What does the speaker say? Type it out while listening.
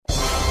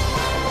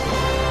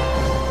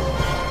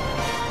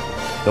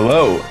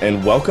Hello,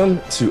 and welcome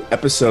to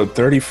episode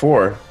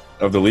 34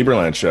 of the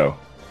Lieberland Show.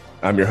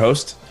 I'm your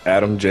host,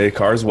 Adam J.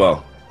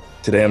 Carswell.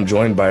 Today I'm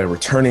joined by a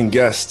returning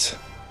guest,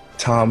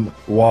 Tom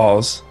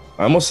Walls.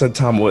 I almost said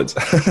Tom Woods.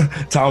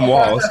 Tom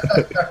Walls,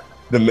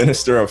 the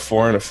Minister of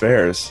Foreign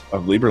Affairs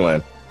of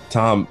Lieberland.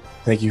 Tom,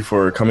 thank you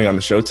for coming on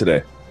the show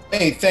today.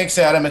 Hey, thanks,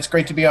 Adam. It's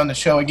great to be on the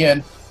show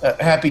again.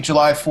 Happy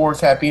July 4th,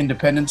 happy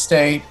Independence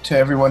Day to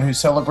everyone who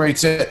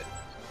celebrates it.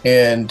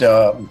 And,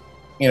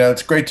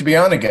 it's great to be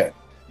on again.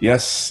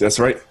 Yes, that's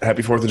right.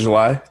 Happy 4th of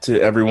July to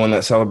everyone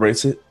that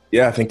celebrates it.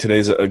 Yeah, I think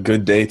today's a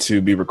good day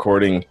to be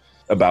recording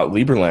about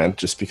Lieberland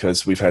just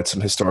because we've had some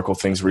historical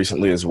things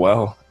recently as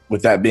well.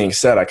 With that being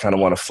said, I kind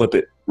of want to flip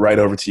it right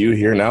over to you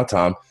here now,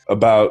 Tom.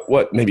 About,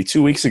 maybe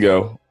 2 weeks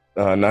ago,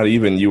 not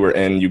even, you were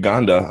in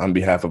Uganda on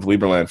behalf of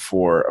Lieberland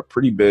for a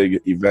pretty big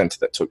event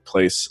that took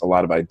place. A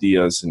lot of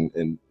ideas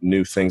and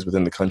new things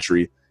within the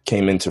country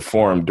came into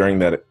form during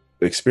that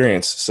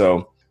experience.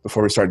 So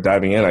before we start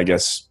diving in, I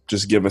guess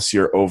just give us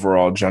your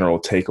overall general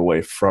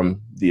takeaway from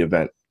the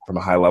event from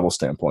a high-level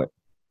standpoint.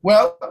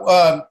 Well,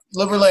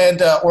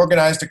 Lieberland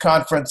organized a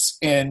conference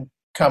in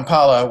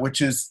Kampala,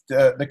 which is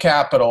the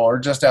capital, or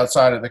just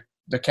outside of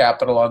the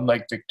capital on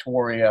Lake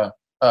Victoria,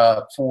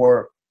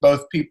 for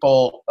both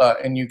people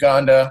in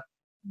Uganda,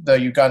 the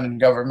Ugandan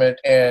government,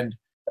 and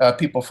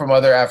people from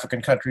other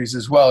African countries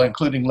as well,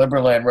 including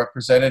Lieberland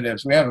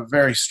representatives. We have a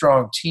very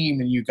strong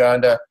team in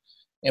Uganda,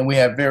 and we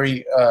have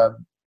very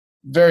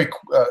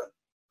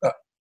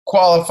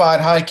qualified,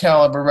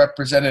 high-caliber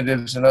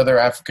representatives in other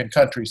African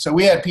countries. So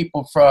we had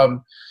people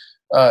from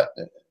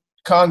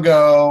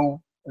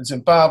Congo,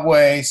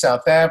 Zimbabwe,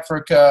 South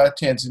Africa,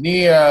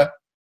 Tanzania,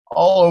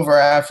 all over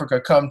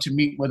Africa come to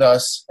meet with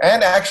us.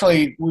 And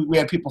actually, we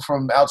had people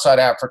from outside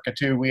Africa,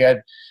 too. We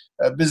had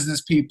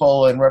business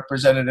people and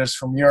representatives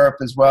from Europe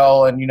as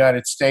well and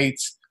United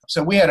States.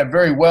 So we had a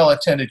very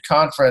well-attended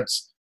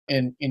conference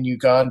in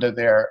Uganda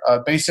there.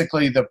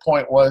 Basically, the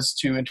point was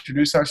to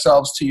introduce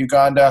ourselves to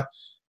Uganda,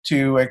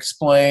 to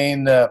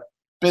explain the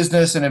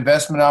business and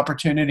investment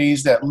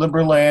opportunities that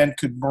Lieberland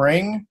could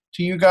bring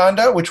to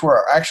Uganda, which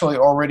we're actually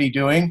already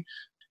doing,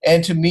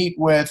 and to meet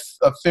with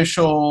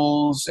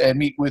officials and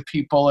meet with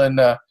people in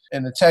the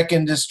tech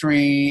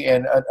industry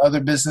and other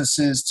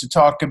businesses to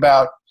talk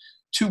about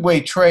two-way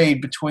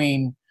trade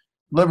between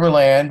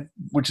Lieberland,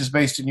 which is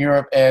based in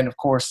Europe, and, of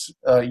course,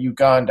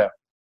 Uganda.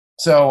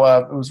 So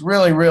it was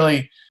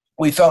really,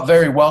 we felt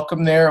very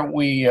welcome there.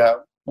 We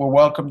were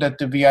welcomed at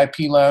the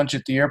VIP lounge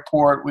at the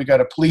airport. We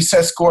got a police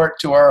escort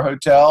to our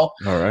hotel.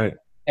 All right.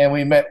 And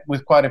we met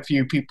with quite a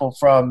few people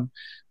from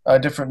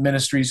different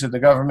ministries of the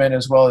government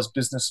as well as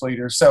business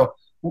leaders. So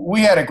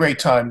we had a great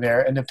time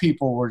there, and the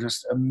people were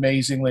just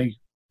amazingly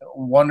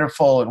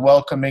wonderful and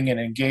welcoming and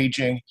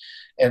engaging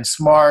and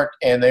smart.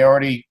 And they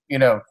already,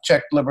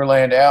 checked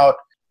Lieberland out,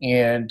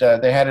 and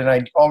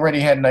they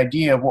already had an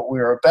idea of what we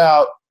were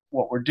about,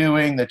 what we're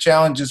doing, the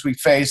challenges we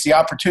face, the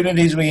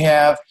opportunities we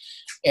have,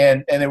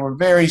 and they were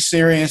very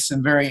serious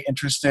and very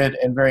interested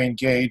and very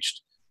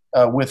engaged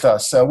with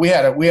us. So we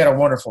had a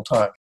wonderful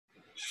time.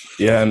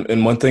 Yeah,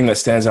 and one thing that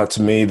stands out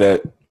to me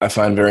that I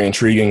find very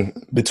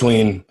intriguing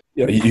between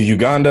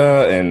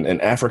Uganda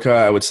and Africa,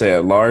 I would say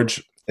at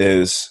large,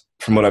 is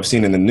from what I've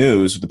seen in the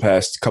news the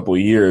past couple of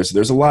years,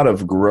 there's a lot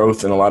of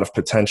growth and a lot of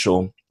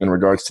potential in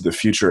regards to the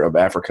future of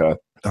Africa.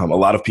 A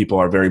lot of people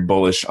are very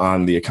bullish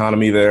on the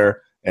economy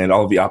there and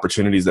all of the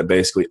opportunities that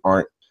basically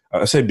aren't,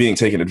 I say being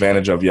taken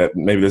advantage of yet.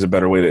 Maybe there's a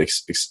better way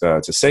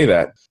to say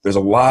that. There's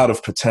a lot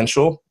of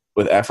potential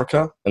with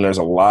Africa, and there's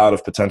a lot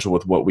of potential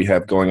with what we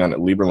have going on at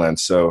Lieberland.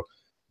 So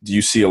do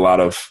you see a lot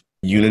of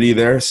unity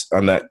there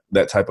on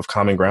that type of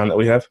common ground that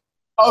we have?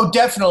 Oh,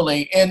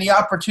 definitely. And the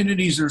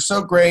opportunities are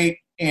so great.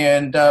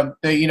 And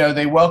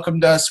they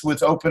welcomed us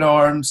with open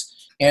arms,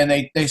 and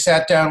they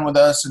sat down with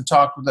us and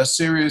talked with us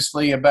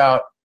seriously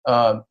about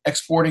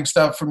exporting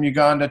stuff from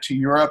Uganda to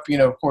Europe.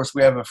 Of course,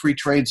 we have a free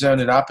trade zone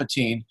at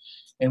Apatine,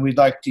 and we'd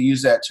like to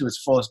use that to its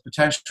fullest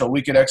potential.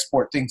 We could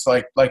export things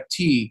like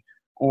tea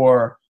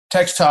or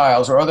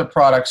textiles or other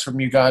products from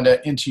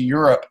Uganda into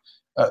Europe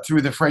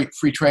through the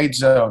free trade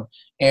zone.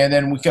 And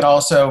then we could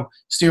also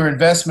steer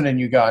investment in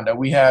Uganda.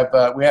 We had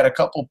a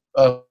couple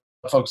of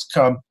folks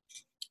come,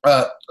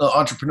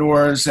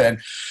 entrepreneurs and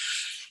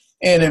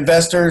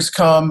investors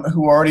come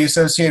who are already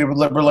associated with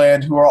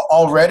Lieberland, who are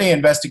already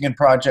investing in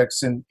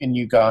projects in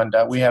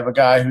Uganda. We have a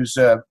guy who's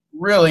a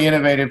really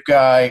innovative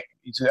guy.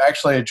 He's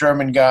actually a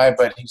German guy,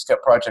 but he's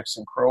got projects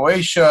in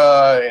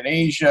Croatia, in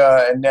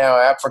Asia, and now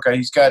Africa.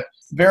 He's got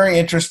very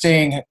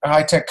interesting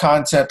high-tech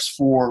concepts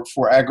for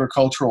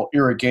agricultural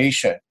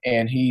irrigation.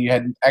 And he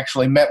had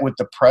actually met with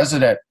the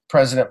President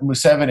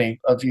Museveni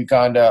of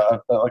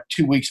Uganda like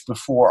 2 weeks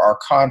before our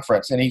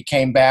conference. And he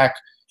came back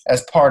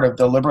as part of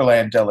the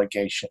Lieberland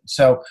delegation.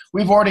 So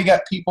we've already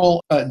got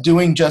people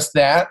doing just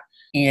that.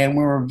 And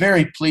we were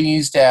very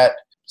pleased at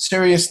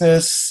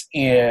seriousness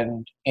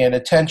and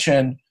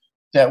attention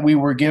that we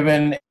were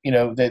given,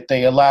 that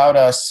they allowed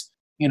us,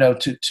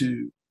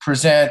 to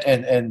present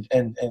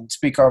and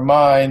speak our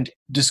mind,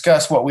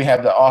 discuss what we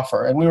have to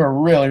offer. And we were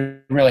really,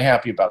 really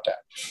happy about that.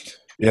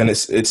 Yeah, and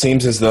it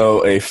seems as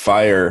though a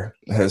fire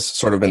has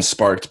sort of been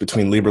sparked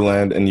between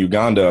Liberland and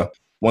Uganda.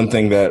 One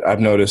thing that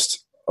I've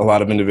noticed a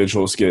lot of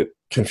individuals get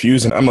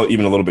confused, and I'm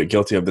even a little bit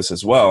guilty of this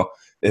as well,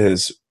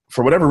 is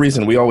for whatever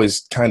reason, we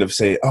always kind of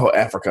say, oh,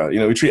 Africa.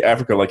 We treat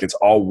Africa like it's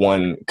all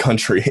one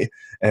country.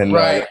 And,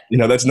 right.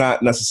 That's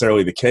not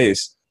necessarily the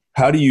case.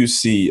 How do you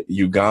see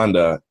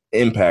Uganda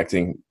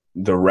impacting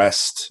the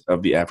rest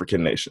of the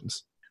African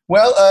nations?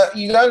 Well,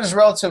 Uganda is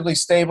relatively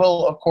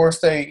stable. Of course,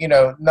 they,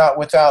 not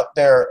without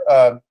their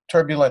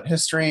turbulent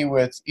history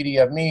with Idi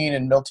Amin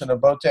and Milton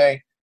Obote,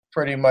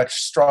 pretty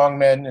much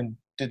strongmen and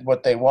did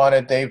what they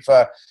wanted. They've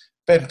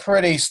been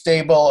pretty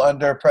stable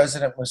under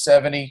President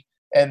Museveni,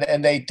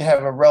 and they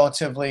have a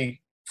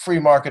relatively free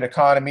market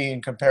economy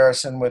in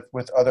comparison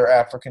with other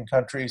African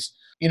countries.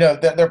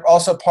 They're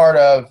also part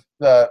of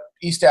the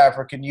East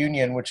African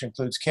Union, which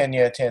includes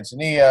Kenya,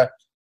 Tanzania,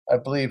 I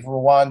believe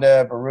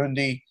Rwanda,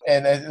 Burundi,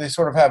 and they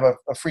sort of have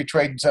a free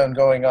trade zone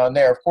going on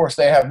there. Of course,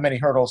 they have many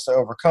hurdles to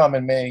overcome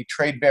and many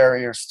trade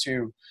barriers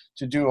to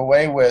do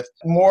away with.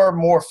 More and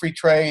more free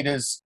trade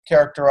is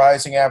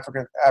characterizing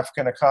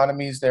African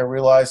economies. They're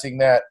realizing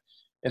that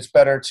it's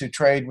better to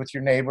trade with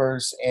your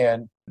neighbors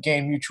and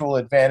gain mutual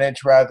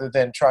advantage rather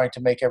than trying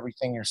to make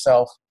everything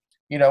yourself.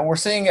 We're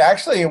seeing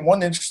actually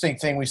one interesting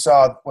thing we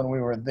saw when we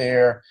were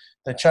there.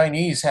 The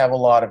Chinese have a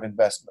lot of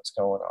investments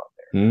going on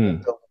there.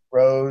 Building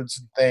roads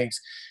and things.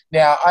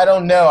 Now, I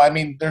don't know. I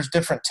mean, there's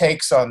different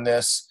takes on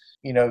this.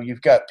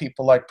 You've got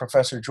people like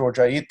Professor George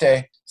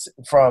Aite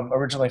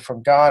originally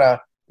from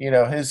Ghana.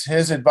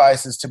 His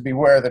advice is to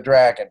beware the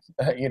dragon,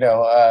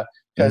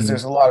 because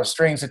there's a lot of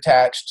strings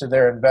attached to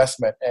their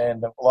investment,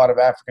 and a lot of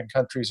African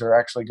countries are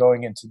actually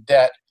going into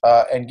debt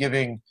and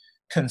giving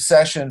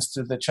concessions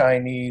to the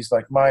Chinese,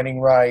 like mining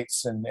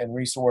rights and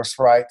resource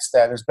rights,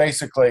 that is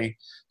basically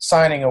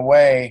signing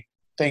away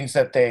things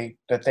that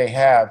they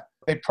have.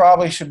 They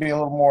probably should be a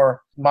little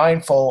more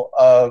mindful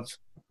of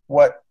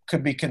what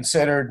could be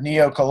considered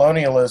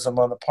neo-colonialism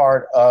on the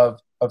part of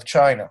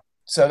China.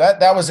 So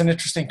that was an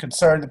interesting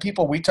concern. The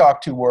people we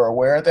talked to were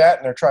aware of that,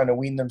 and they're trying to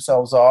wean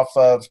themselves off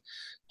of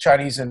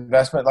Chinese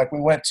investment. Like,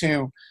 we went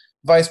to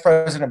Vice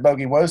President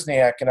Bogi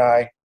Wozniak and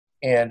I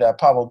and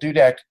Pavel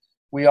Dudek.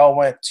 We all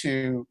went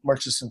to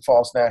Murchison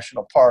Falls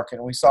National Park,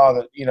 and we saw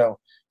that,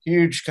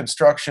 huge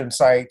construction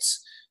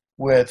sites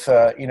with,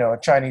 a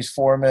Chinese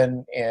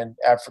foreman and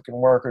African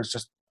workers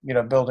just,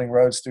 building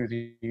roads through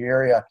the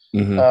area.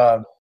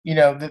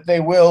 That they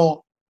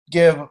will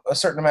give a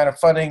certain amount of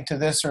funding to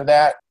this or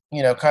that,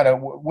 kind of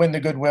win the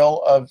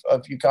goodwill of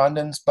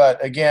Ugandans.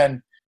 But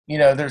again,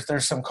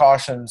 there's some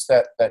cautions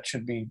that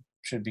should be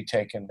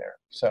taken there.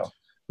 So,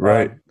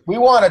 right. We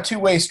want a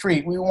two-way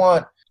street. We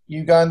want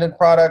Ugandan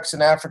products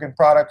and African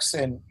products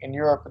in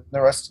Europe and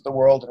the rest of the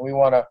world, and we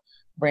want to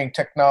bring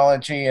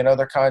technology and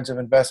other kinds of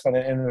investment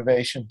and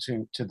innovation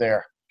to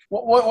there.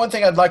 One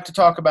thing I'd like to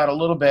talk about a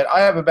little bit,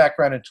 I have a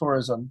background in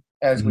tourism,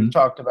 as we've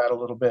talked about a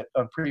little bit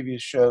on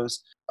previous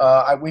shows.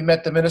 We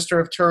met the Minister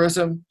of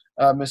Tourism,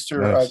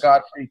 Mr.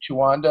 Godfrey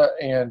Chiwanda,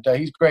 and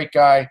he's a great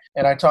guy.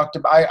 And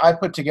I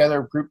put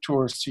together group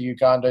tours to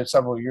Uganda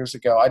several years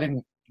ago. I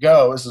didn't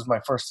go. This is my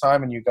first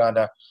time in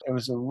Uganda. It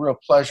was a real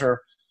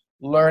pleasure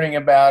learning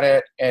about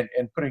it and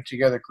putting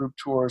together group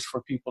tours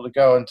for people to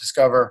go and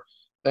discover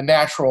the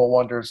natural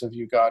wonders of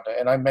Uganda.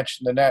 And I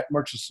mentioned the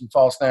Murchison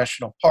Falls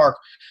National Park.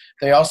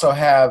 They also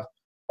have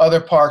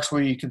other parks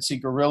where you can see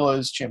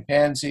gorillas,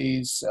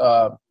 chimpanzees,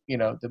 the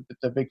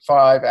big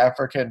five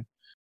African,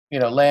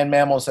 land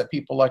mammals that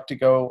people like to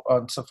go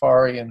on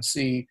safari and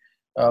see.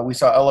 We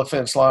saw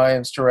elephants,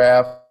 lions,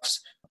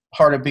 giraffes,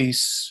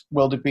 hartebeests,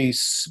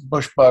 wildebeests,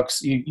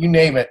 bushbucks, you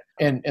name it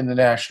in the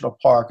national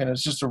park. And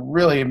it's just a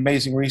really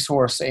amazing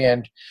resource,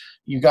 and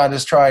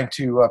Uganda's trying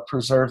to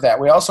preserve that.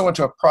 We also went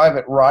to a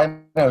private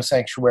rhino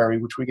sanctuary,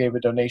 which we gave a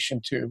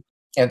donation to,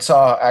 and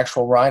saw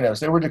actual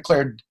rhinos. They were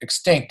declared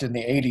extinct in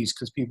the 80s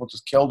because people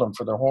just killed them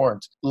for their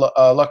horns.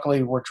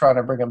 Luckily, we're trying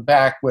to bring them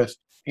back with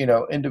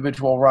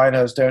individual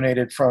rhinos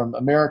donated from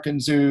American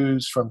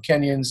zoos, from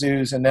Kenyan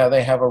zoos, and now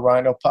they have a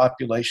rhino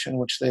population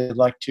which they'd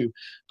like to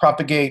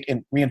propagate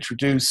and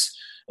reintroduce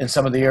in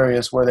some of the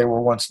areas where they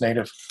were once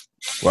native.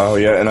 Wow,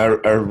 yeah, and I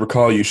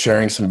recall you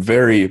sharing some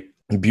very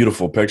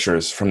beautiful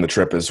pictures from the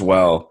trip as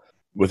well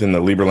within the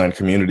Liberland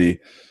community.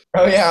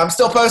 Oh yeah, I'm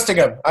still posting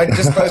them. I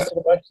just posted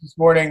a bunch this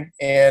morning,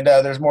 and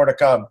there's more to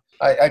come.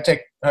 I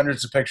take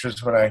hundreds of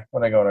pictures when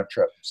I go on a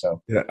trip.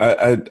 So yeah,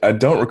 I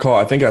don't recall.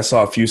 I think I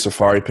saw a few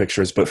safari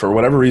pictures, but for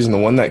whatever reason, the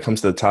one that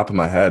comes to the top of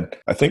my head,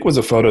 I think was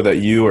a photo that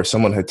you or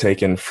someone had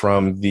taken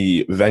from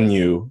the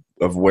venue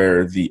of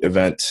where the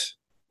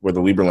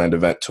Liberland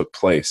event took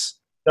place.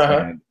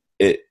 And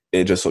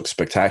it just looked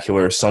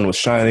spectacular. Sun was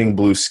shining,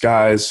 blue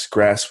skies,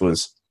 grass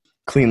was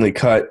cleanly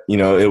cut.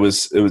 It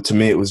was to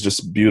me, it was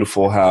just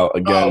beautiful how,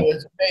 again. Oh,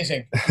 it's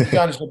amazing.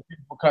 Uganda's a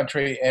beautiful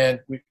country, and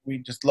we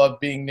just love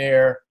being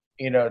there.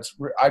 I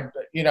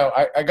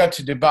got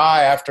to Dubai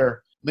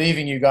after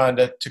leaving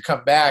Uganda to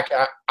come back.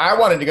 I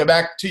wanted to go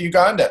back to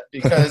Uganda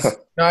because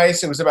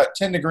nice. It was about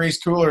 10 degrees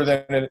cooler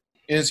than it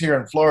is here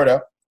in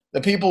Florida.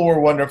 The people were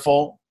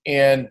wonderful,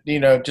 and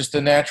just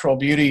the natural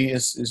beauty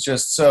is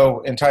just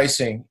so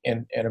enticing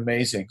and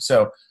amazing.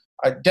 So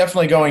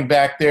definitely going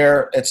back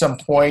there at some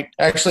point.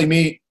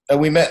 Actually,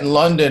 we met in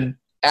London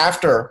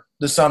after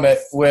the summit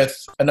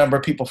with a number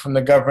of people from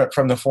the government,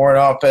 from the Foreign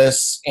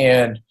Office,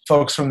 and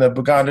folks from the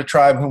Buganda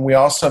tribe, whom we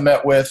also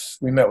met with.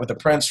 We met with the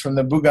prince from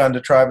the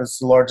Buganda tribe. It's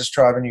the largest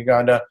tribe in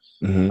Uganda.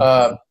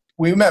 Mm-hmm.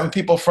 We met with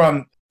people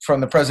from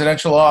the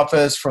presidential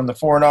office, from the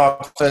Foreign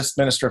Office,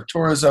 Minister of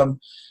Tourism.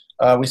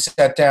 We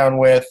sat down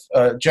with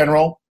a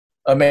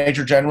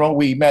major general.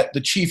 We met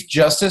the Chief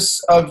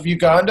Justice of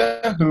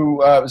Uganda, who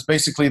was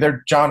basically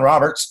their John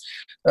Roberts.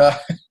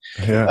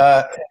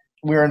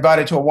 We were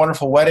invited to a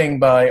wonderful wedding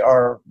by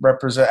our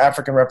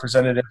African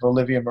representative,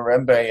 Olivia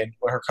Mirembe, and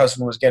her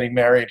cousin was getting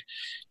married.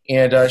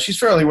 And she's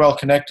fairly well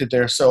connected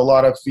there, so a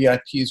lot of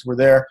VIPs were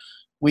there.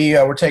 We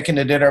were taken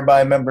to dinner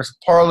by members of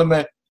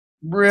parliament.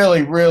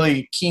 Really,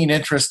 really keen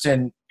interest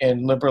in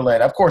Liberland.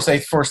 Of course, they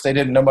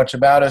didn't know much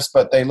about us,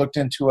 but they looked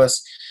into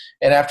us.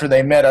 And after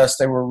they met us,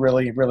 they were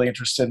really, really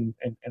interested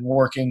in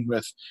working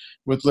with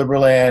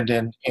Liberland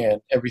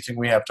and everything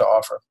we have to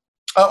offer.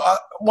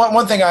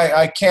 One thing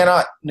I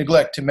cannot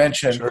neglect to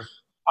mention, sure.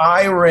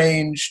 I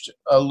arranged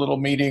a little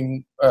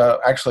meeting,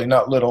 actually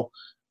not little,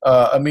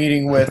 a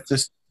meeting with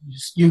the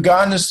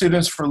Uganda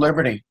Students for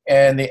Liberty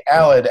and the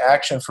ALID,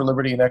 Action for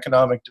Liberty and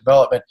Economic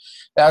Development.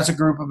 That was a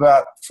group of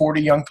about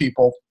 40 young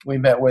people we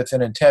met with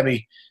in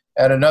Entebbe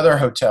at another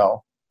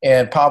hotel.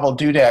 And Pavel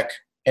Dudek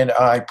and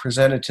I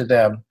presented to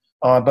them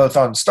both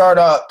on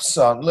startups,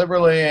 on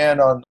Liberland,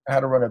 on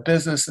how to run a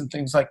business and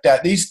things like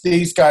that.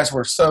 These guys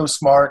were so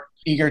smart,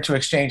 eager to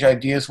exchange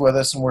ideas with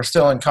us, and we're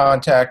still in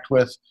contact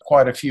with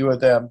quite a few of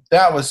them.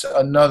 That was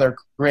another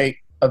great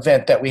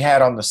event that we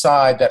had on the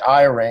side that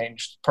I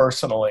arranged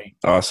personally.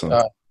 Awesome.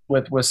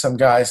 With some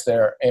guys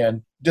there,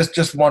 and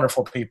just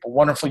wonderful people,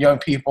 wonderful young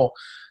people,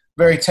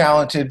 very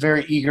talented,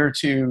 very eager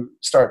to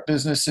start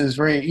businesses,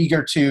 very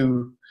eager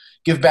to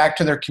give back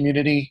to their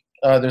community.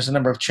 There's a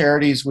number of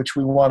charities which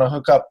we want to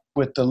hook up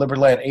with the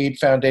Liberland Aid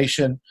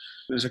Foundation.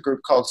 There's a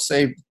group called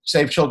Save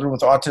Children with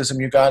Autism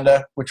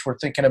Uganda, which we're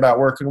thinking about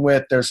working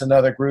with. There's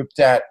another group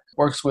that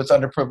works with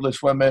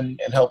underprivileged women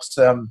and helps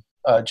them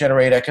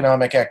generate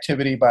economic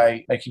activity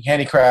by making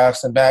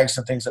handicrafts and bags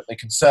and things that they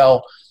can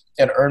sell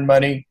and earn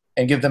money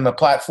and give them a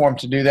platform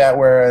to do that,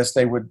 whereas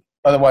they would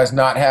otherwise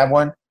not have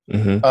one.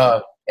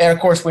 Mm-hmm. And of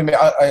course,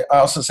 I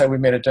also said we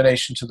made a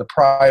donation to the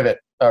private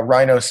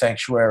rhino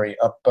sanctuary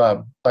up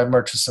by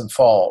Murchison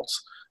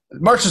Falls.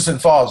 Murchison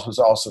Falls was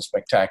also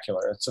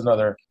spectacular. It's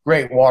another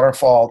great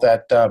waterfall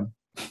that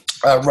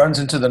runs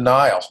into the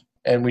Nile,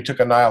 and we took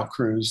a Nile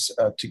cruise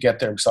to get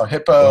there. We saw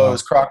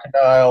hippos,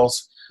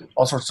 crocodiles,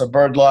 all sorts of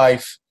bird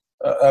life.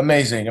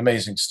 Amazing,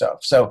 amazing stuff.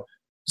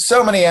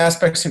 So many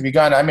aspects of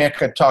Uganda. I mean, I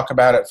could talk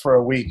about it for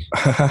a week.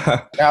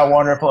 How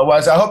wonderful it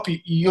was. I hope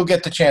you'll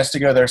get the chance to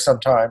go there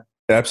sometime.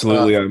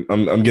 Absolutely.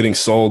 I'm getting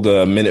sold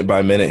minute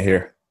by minute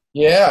here.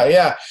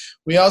 Yeah.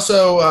 We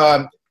also,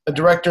 a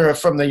director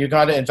from the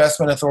Uganda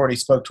Investment Authority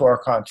spoke to our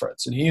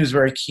conference, and he was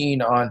very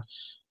keen on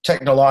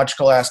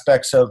technological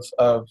aspects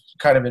of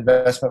kind of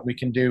investment we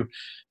can do.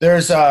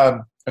 There's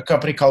a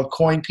company called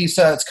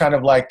CoinPisa. It's kind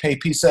of like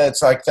PayPisa.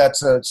 It's like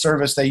that's a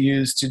service they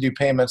use to do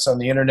payments on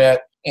the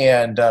internet,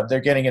 and they're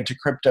getting into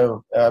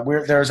crypto.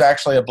 There's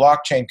actually a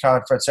blockchain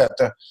conference at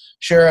the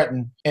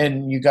Sheraton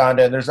in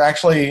Uganda. There's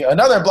actually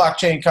another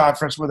blockchain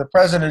conference where the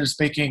president is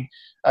speaking,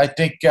 I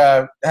think,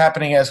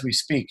 happening as we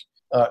speak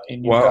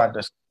in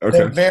Uganda. Okay.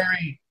 They're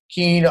very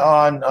keen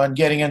on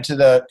getting into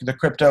the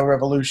crypto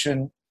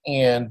revolution,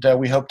 and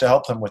we hope to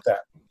help them with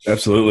that.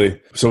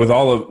 Absolutely. So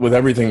with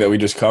everything that we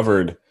just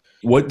covered,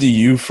 what do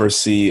you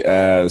foresee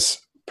as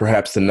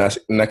perhaps the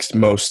next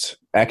most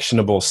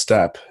actionable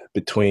step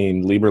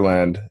between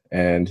Liberland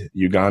and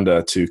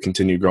Uganda to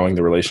continue growing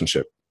the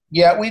relationship?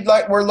 Yeah,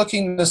 we're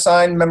looking to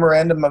sign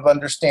memorandum of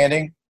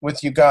understanding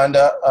with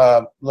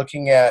Uganda,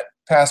 looking at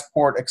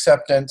passport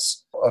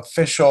acceptance,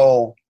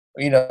 official,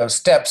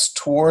 steps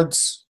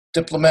towards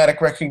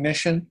diplomatic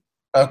recognition.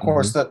 Of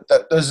course,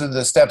 those are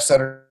the steps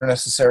that are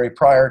necessary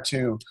prior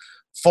to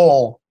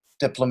full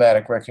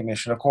diplomatic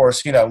recognition. Of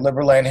course,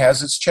 Liberland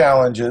has its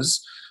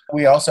challenges.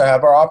 We also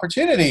have our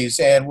opportunities,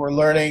 and we're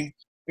learning,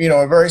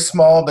 a very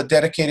small but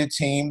dedicated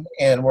team,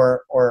 and we're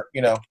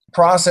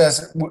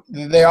process.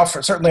 They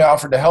certainly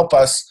offered to help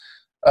us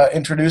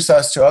introduce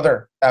us to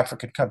other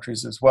African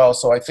countries as well.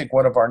 So I think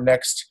one of our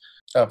next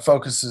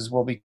focuses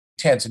will be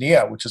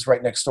Tanzania, which is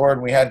right next door,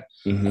 and we had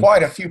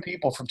quite a few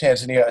people from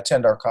Tanzania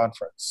attend our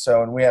conference.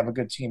 And we have a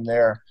good team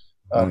there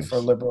for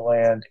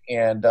Liberland,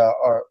 and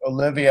our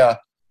Olivia,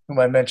 whom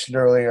I mentioned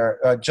earlier,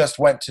 just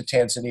went to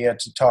Tanzania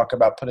to talk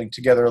about putting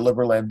together a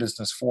Liberland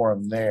business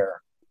forum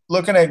there.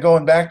 Looking at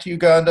going back to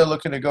Uganda,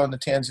 looking at going to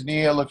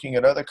Tanzania, looking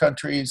at other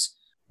countries.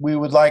 We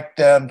would like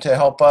them to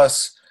help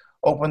us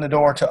open the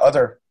door to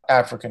other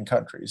African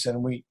countries,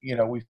 and we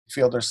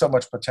feel there's so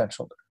much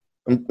potential there.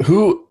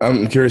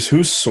 I'm curious,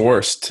 who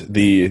sourced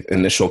the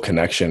initial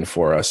connection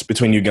for us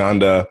between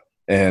Uganda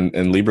and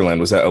Liberland?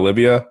 Was that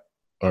Olivia?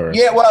 Or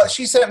Yeah, well,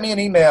 she sent me an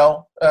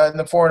email in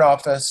the Foreign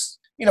Office.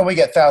 We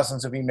get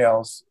thousands of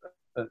emails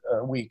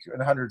a week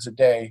and hundreds a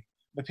day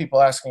with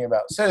people asking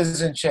about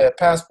citizenship,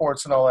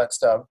 passports, and all that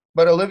stuff.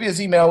 But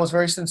Olivia's email was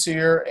very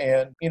sincere,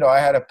 and I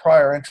had a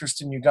prior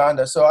interest in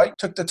Uganda, so I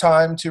took the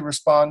time to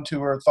respond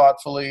to her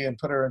thoughtfully and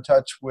put her in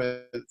touch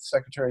with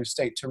Secretary of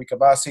State Tariq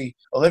Abbasi.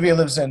 Olivia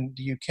lives in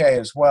the UK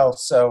as well,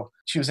 so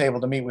she was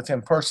able to meet with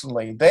him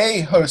personally.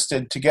 They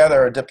hosted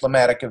together a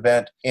diplomatic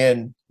event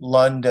in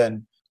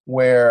London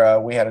where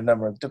we had a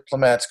number of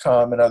diplomats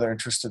come and other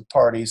interested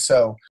parties.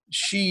 So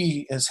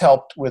she has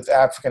helped with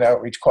African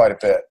outreach quite a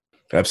bit.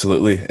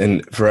 Absolutely.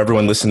 And for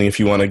everyone listening, if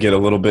you want to get a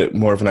little bit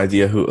more of an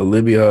idea who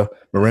Olivia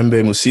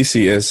Mirembe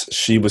Musisi is,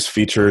 she was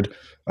featured.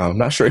 I'm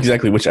not sure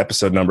exactly which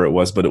episode number it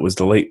was, but it was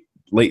the late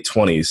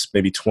 20s,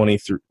 maybe 20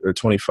 through or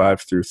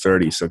 25 through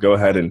 30. So go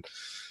ahead and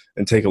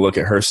take a look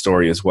at her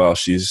story as well.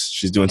 She's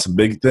doing some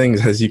big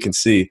things, as you can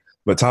see.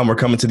 But Tom, we're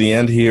coming to the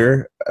end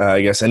here.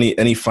 I guess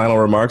any final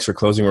remarks or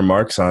closing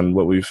remarks on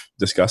what we've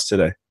discussed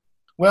today?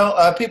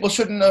 Well, people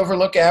shouldn't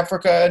overlook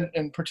Africa,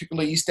 and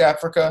particularly East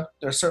Africa.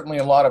 There's certainly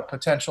a lot of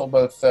potential,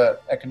 both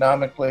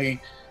economically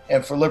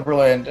and for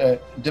Liberland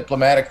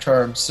diplomatic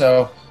terms.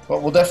 So,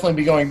 but we'll definitely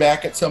be going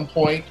back at some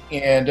point,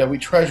 and we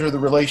treasure the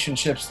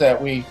relationships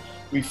that we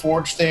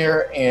forged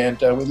there, and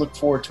we look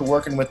forward to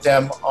working with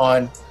them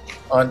on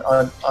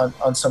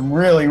some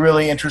really,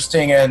 really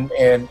interesting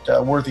and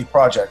worthy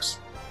projects.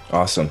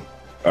 Awesome.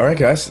 All right,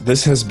 guys.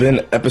 This has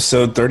been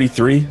episode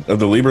 33 of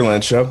the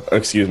Liberland Show.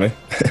 Excuse me.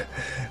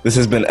 This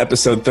has been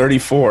episode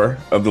 34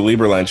 of the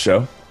Liberland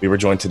Show. We were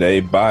joined today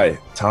by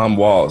Tom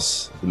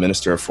Walls, the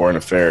Minister of Foreign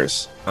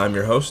Affairs. I'm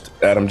your host,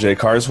 Adam J.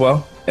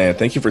 Carswell, and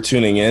thank you for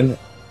tuning in.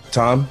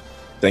 Tom,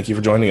 thank you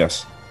for joining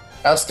us.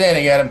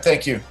 Outstanding, Adam.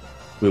 Thank you.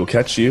 We will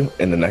catch you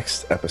in the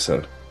next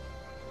episode.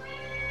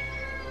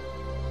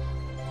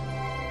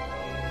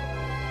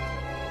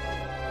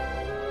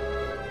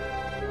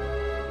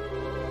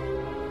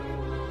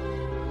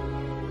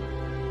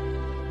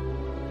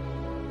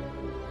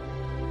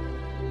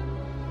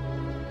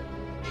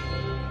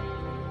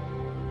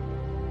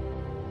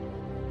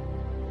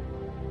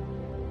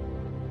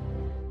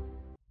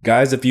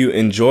 Guys, if you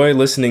enjoy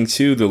listening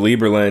to the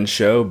Liberland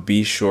Show,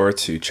 be sure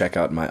to check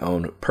out my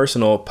own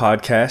personal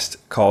podcast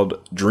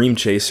called Dream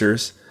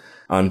Chasers.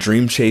 On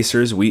Dream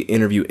Chasers, we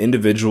interview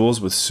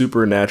individuals with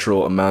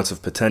supernatural amounts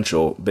of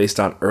potential based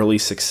on early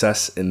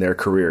success in their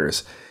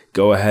careers.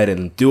 Go ahead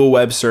and do a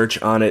web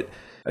search on it.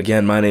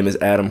 Again, my name is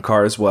Adam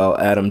Carswell,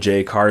 Adam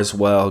J.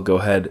 Carswell. Go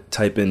ahead,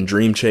 type in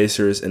Dream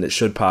Chasers, and it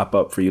should pop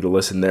up for you to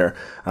listen there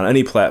on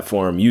any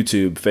platform,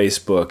 YouTube,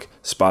 Facebook,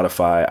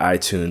 Spotify,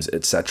 iTunes,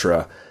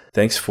 etc.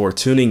 Thanks for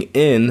tuning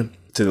in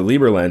to the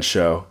Liberland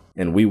Show,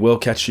 and we will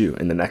catch you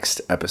in the next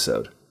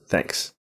episode. Thanks.